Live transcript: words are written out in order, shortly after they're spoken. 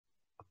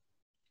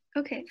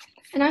Okay,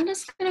 and I'm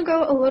just going to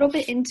go a little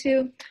bit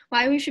into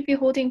why we should be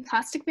holding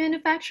plastic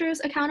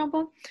manufacturers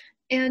accountable.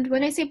 And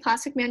when I say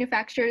plastic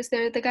manufacturers,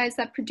 they're the guys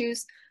that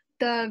produce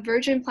the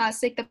virgin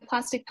plastic, the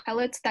plastic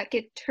pellets that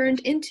get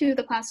turned into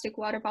the plastic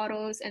water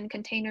bottles and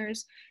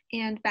containers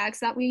and bags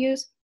that we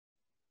use.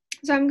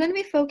 So I'm going to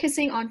be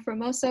focusing on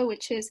Formosa,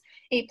 which is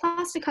a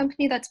plastic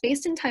company that's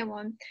based in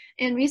Taiwan.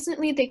 And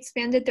recently they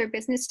expanded their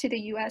business to the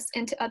US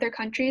and to other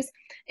countries.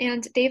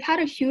 And they've had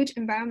a huge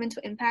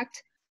environmental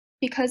impact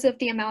because of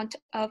the amount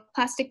of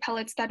plastic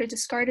pellets that are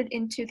discarded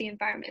into the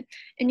environment.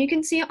 And you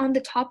can see on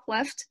the top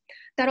left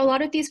that a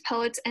lot of these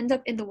pellets end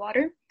up in the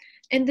water.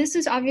 And this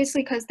is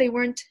obviously because they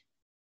weren't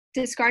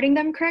discarding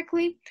them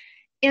correctly.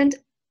 And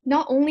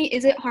not only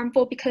is it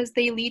harmful because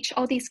they leach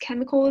all these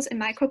chemicals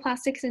and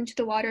microplastics into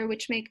the water,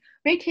 which make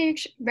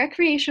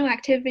recreational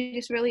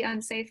activities really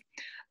unsafe,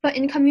 but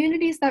in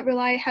communities that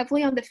rely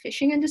heavily on the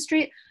fishing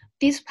industry,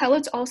 these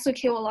pellets also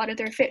kill a lot of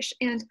their fish.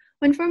 And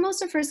when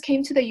Formosa first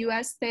came to the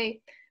US, they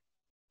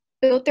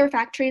built their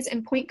factories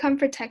in Point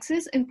Comfort,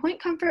 Texas, and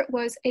Point Comfort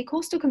was a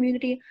coastal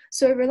community,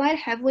 so it relied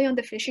heavily on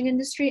the fishing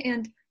industry,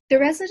 and the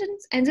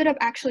residents ended up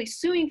actually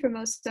suing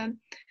Formosa.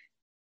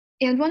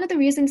 And one of the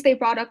reasons they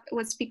brought up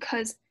was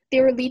because they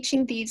were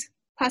leaching these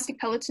plastic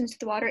pellets into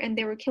the water and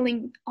they were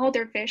killing all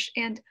their fish,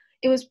 and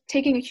it was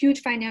taking a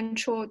huge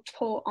financial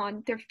toll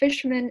on their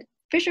fishermen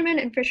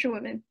and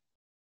fisherwomen.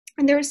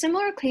 And there were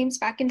similar claims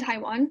back in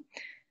Taiwan,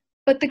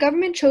 but the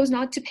government chose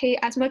not to pay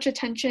as much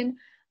attention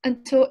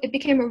until it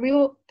became a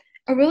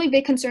really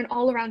big concern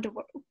all around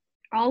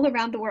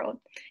the world.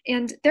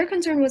 And their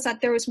concern was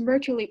that there was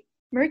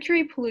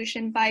mercury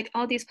pollution by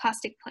all these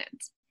plastic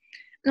plants.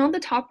 And on the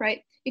top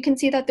right, you can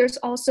see that there's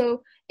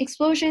also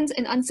explosions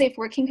and unsafe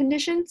working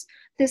conditions.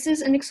 This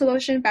is an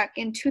explosion back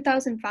in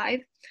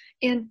 2005,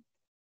 and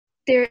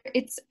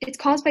it's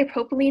caused by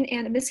propylene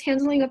and a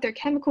mishandling of their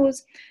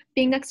chemicals,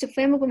 being next to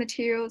flammable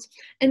materials.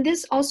 And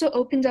this also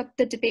opened up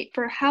the debate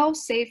for how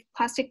safe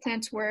plastic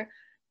plants were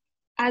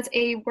as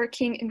a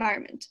working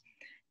environment.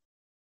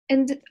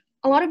 And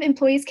a lot of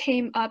employees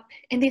came up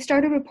and they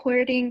started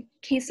reporting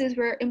cases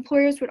where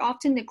employers would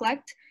often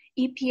neglect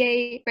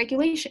EPA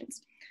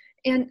regulations.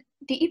 And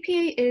the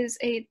EPA is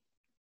an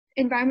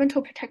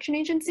environmental protection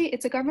agency.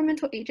 It's a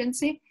governmental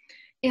agency.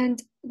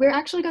 And we're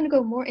actually going to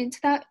go more into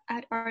that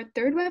at our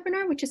third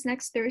webinar, which is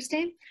next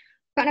Thursday.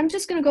 But I'm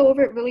just going to go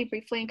over it really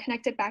briefly and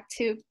connect it back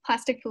to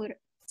plastic pollutants.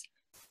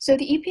 So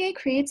the EPA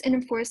creates and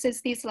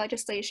enforces these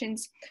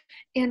legislations.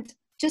 And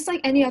just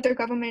like any other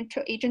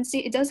governmental agency,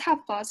 it does have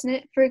flaws in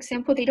it. For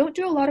example, they don't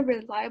do a lot of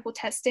reliable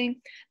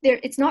testing.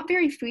 It's not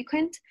very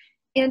frequent.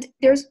 And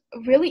there's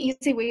really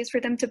easy ways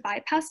for them to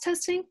bypass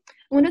testing.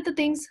 One of the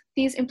things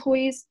these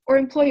employees or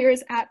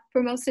employers at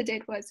Formosa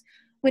did was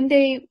when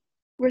they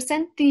were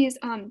sent these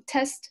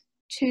tests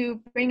to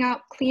bring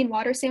out clean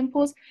water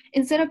samples,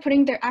 instead of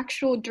putting their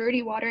actual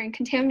dirty water and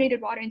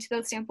contaminated water into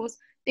those samples,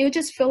 they would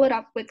just fill it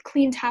up with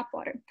clean tap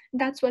water.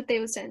 That's what they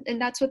would send. And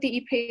that's what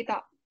the EPA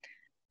thought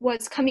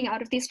was coming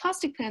out of these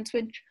plastic plants,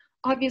 which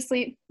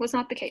obviously was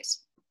not the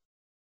case.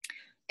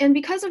 And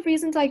because of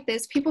reasons like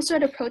this, people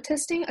started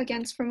protesting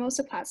against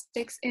Formosa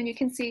Plastics. And you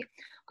can see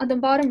on the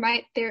bottom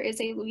right, there is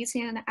a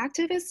Louisiana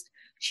activist.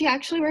 She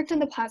actually worked in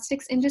the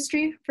plastics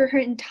industry for her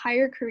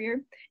entire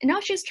career. And now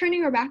she's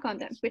turning her back on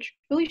them, which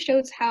really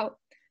shows how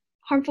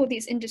harmful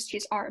these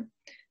industries are.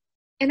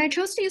 And I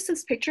chose to use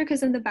this picture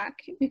because in the back,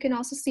 you can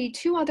also see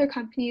two other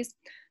companies.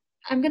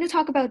 I'm going to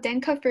talk about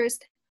Denka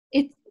first.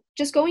 It's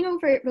just going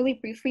over it really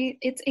briefly.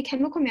 It's a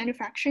chemical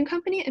manufacturing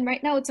company, and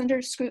right now it's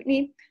under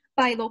scrutiny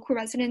by local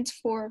residents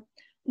for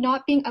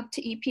not being up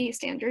to EPA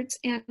standards.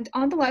 And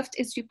on the left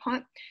is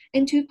DuPont.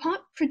 And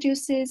DuPont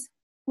produces,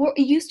 well,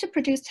 it used to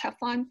produce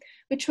Teflon,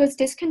 which was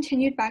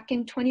discontinued back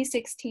in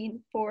 2016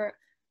 for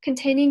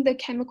containing the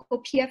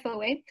chemical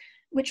PFOA,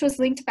 which was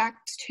linked back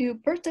to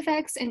birth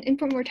defects and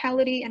infant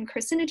mortality and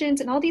carcinogens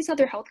and all these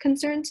other health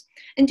concerns.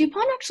 And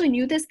DuPont actually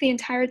knew this the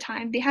entire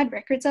time. They had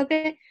records of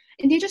it,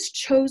 and they just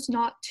chose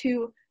not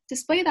to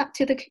display that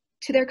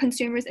to their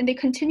consumers, and they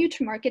continued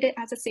to market it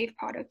as a safe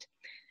product.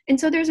 And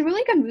so there's a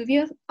really good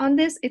movie on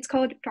this. It's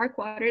called Dark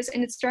Waters,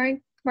 and it's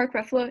starring Mark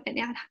Ruffalo and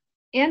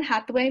Anne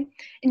Hathaway.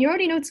 And you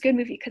already know it's a good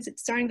movie because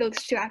it's starring those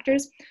two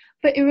actors.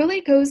 But it really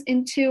goes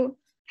into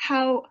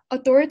how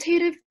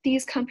authoritative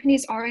these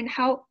companies are and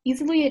how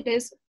easily it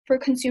is for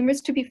consumers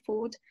to be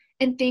fooled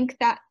and think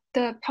that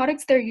the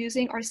products they're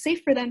using are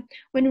safe for them,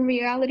 when in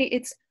reality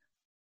it's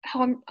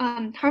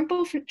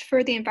harmful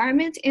for the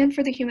environment and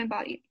for the human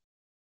body.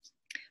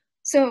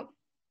 So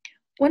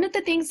one of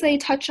the things they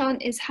touch on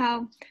is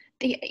how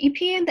the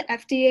EPA and the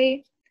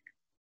FDA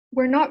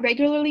were not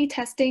regularly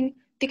testing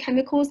the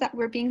chemicals that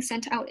were being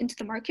sent out into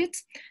the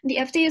markets. The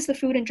FDA is the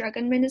Food and Drug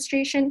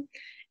Administration.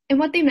 And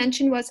what they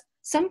mentioned was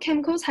some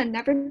chemicals had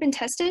never been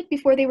tested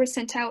before they were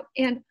sent out,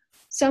 and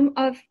some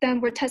of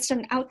them were tested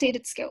on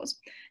outdated scales.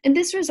 And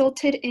this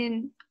resulted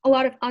in a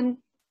lot of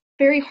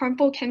very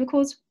harmful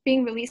chemicals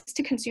being released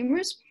to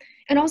consumers,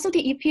 and also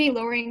the EPA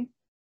lowering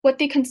what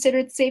they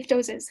considered safe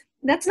doses.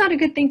 That's not a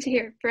good thing to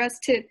hear, for us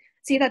to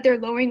see that they're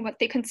lowering what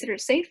they consider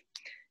safe.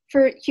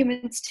 for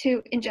humans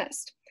to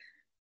ingest.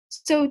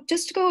 So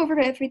just to go over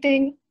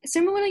everything,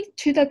 similarly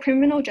to the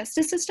criminal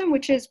justice system,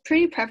 which is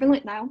pretty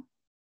prevalent now,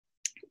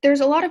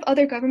 there's a lot of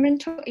other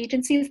governmental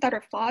agencies that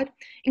are flawed,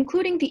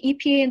 including the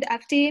EPA and the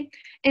FDA,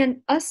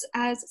 and us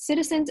as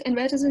citizens and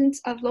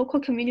residents of local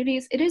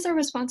communities, it is our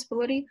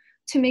responsibility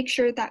to make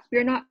sure that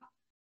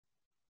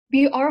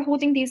we are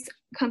holding these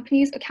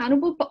companies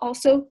accountable, but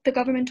also the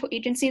governmental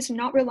agencies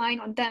not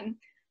relying on them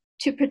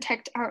to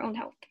protect our own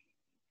health.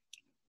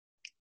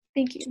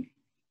 Thank you.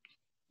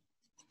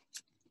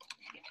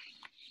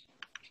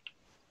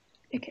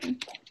 Okay.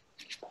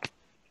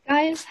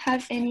 Guys,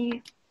 have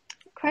any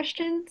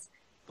questions?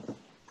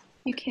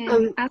 You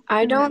can ask.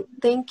 I don't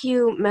think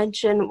you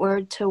mentioned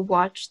where to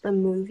watch the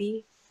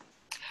movie.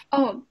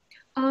 Oh,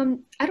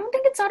 I don't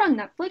think it's out on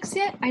Netflix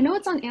yet. I know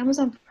it's on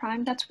Amazon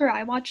Prime. That's where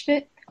I watched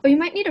it, but you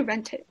might need to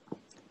rent it.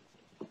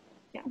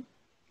 Yeah,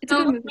 it's a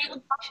good movie.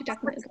 You should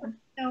definitely go.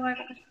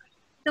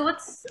 So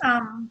what's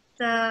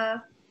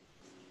the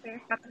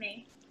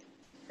company,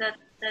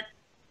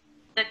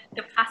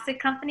 the plastic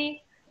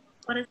company?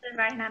 What is it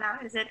right now?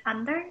 Is it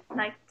under?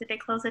 Like, did they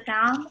close it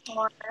down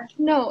or?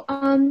 No.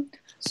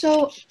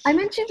 So I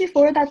mentioned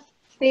before that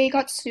they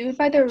got sued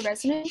by their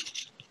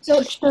resident.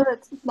 So the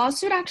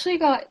lawsuit actually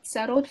got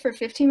settled for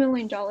 $15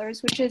 million,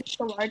 which is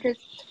the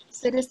largest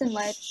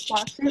citizen-led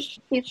lawsuit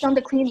based on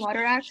the Clean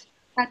Water Act.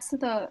 That's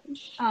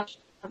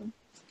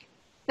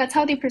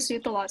how they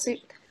pursued the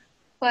lawsuit.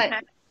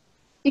 But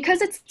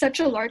because it's such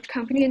a large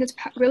company and it's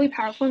really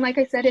powerful, and like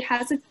I said, it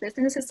has its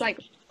businesses like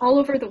all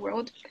over the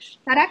world,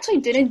 that actually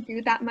didn't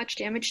do that much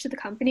damage to the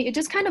company. It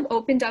just kind of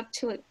opened up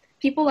to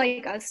people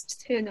like us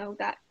to know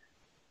that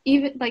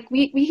even like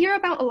we hear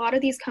about a lot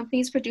of these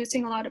companies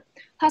producing a lot of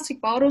plastic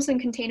bottles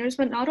and containers,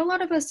 but not a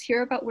lot of us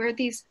hear about where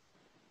these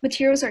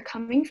materials are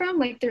coming from,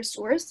 like their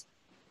source.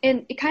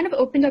 And it kind of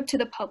opened up to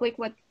the public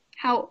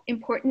how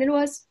important it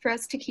was for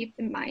us to keep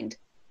in mind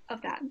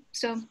of that.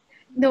 So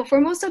no,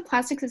 Formosa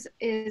Plastics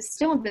is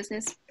still in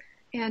business,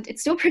 and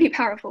it's still pretty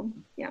powerful.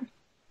 Yeah.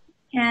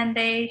 And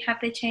have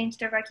they changed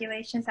their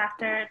regulations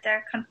after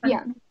their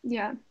conflict?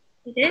 Yeah.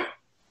 They did?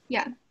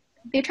 Yeah.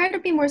 They try to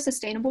be more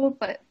sustainable,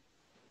 but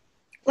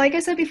like I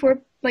said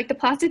before, like the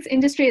plastics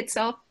industry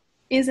itself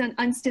is an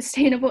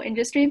unsustainable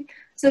industry.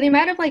 So they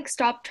might have like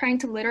stopped trying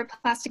to litter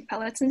plastic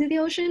pellets into the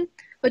ocean,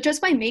 but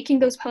just by making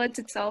those pellets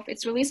itself,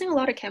 it's releasing a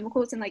lot of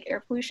chemicals and like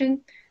air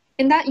pollution.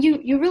 And that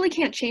you really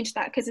can't change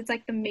that because it's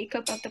like the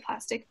makeup of the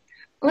plastic.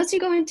 Unless you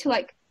go into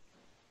like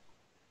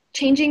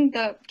changing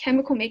the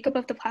chemical makeup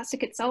of the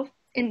plastic itself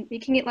and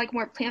making it like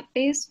more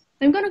plant-based.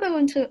 I'm going to go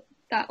into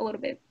that a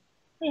little bit.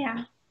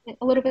 Yeah.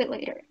 A little bit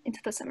later into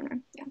the seminar.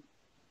 Yeah.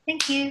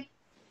 Thank you.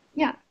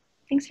 Yeah.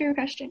 Thanks for your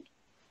question.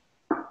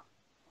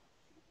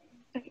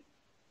 Okay.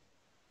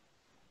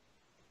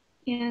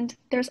 And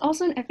there's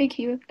also an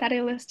FAQ that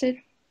I listed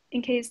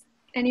in case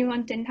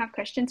anyone didn't have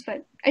questions,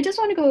 but I just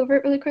want to go over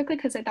it really quickly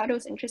because I thought it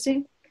was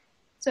interesting.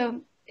 So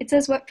it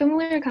says, what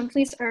familiar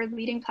companies are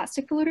leading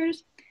plastic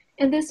polluters?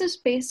 And this is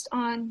based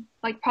on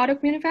like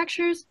product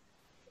manufacturers.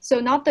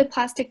 So not the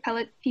plastic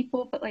pellet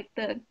people, but like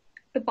the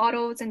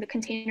bottles and the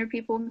container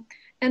people.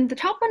 And the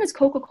top one is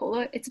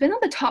Coca-Cola. It's been on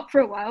the top for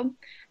a while.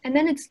 And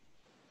then it's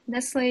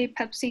Nestle,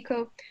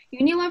 PepsiCo.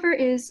 Unilever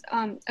is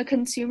a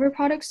consumer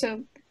product.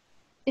 So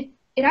it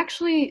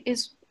actually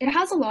is, it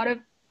has a lot of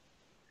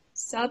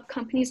sub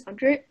companies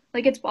under it.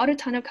 Like it's bought a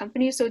ton of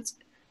companies. So it's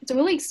a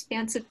really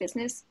expansive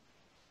business.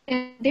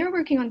 And they're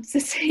working on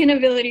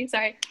sustainability.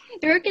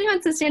 They're working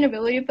on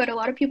sustainability, but a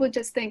lot of people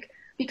just think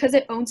because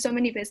it owns so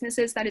many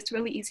businesses that it's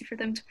really easy for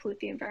them to pollute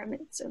the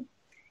environment. So,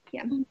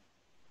 yeah.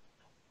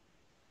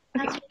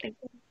 Okay, thank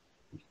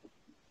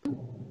you.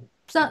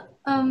 So,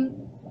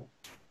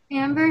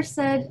 Amber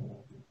said,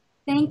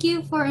 thank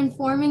you for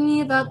informing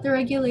me about the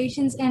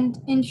regulations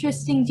and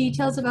interesting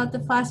details about the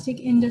plastic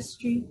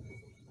industry.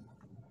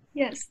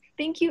 Yes,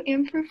 thank you,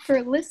 Amber,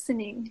 for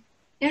listening,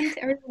 and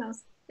to everyone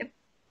else.